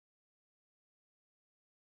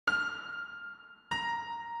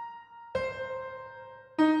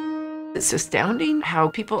It's astounding how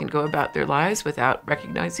people can go about their lives without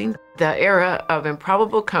recognizing the era of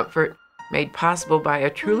improbable comfort made possible by a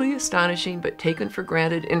truly astonishing but taken for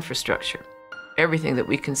granted infrastructure. Everything that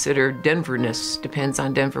we consider Denver-ness depends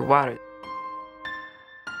on Denver water.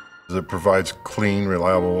 It provides clean,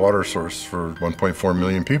 reliable water source for 1.4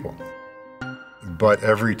 million people. But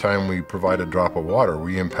every time we provide a drop of water,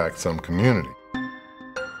 we impact some community.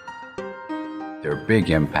 They're a big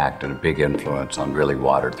impact and a big influence on really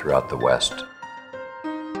water throughout the West.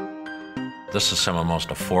 This is some of the most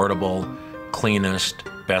affordable, cleanest,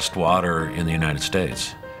 best water in the United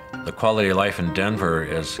States. The quality of life in Denver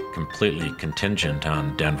is completely contingent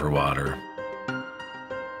on Denver water.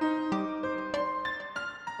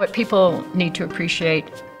 What people need to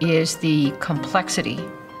appreciate is the complexity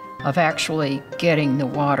of actually getting the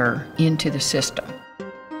water into the system.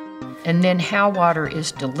 And then how water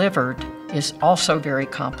is delivered is also very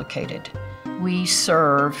complicated. We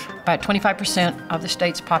serve about 25% of the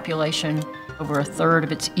state's population, over a third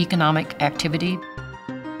of its economic activity.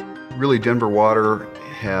 Really, Denver Water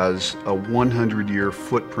has a 100-year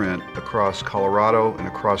footprint across Colorado and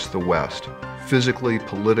across the West. Physically,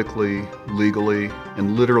 politically, legally,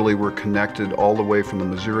 and literally we're connected all the way from the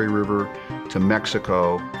Missouri River to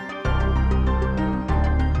Mexico.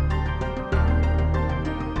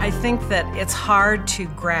 I think that it's hard to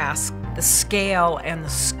grasp the scale and the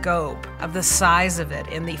scope of the size of it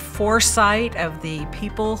and the foresight of the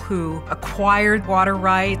people who acquired water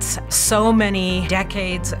rights so many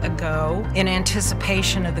decades ago in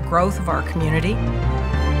anticipation of the growth of our community.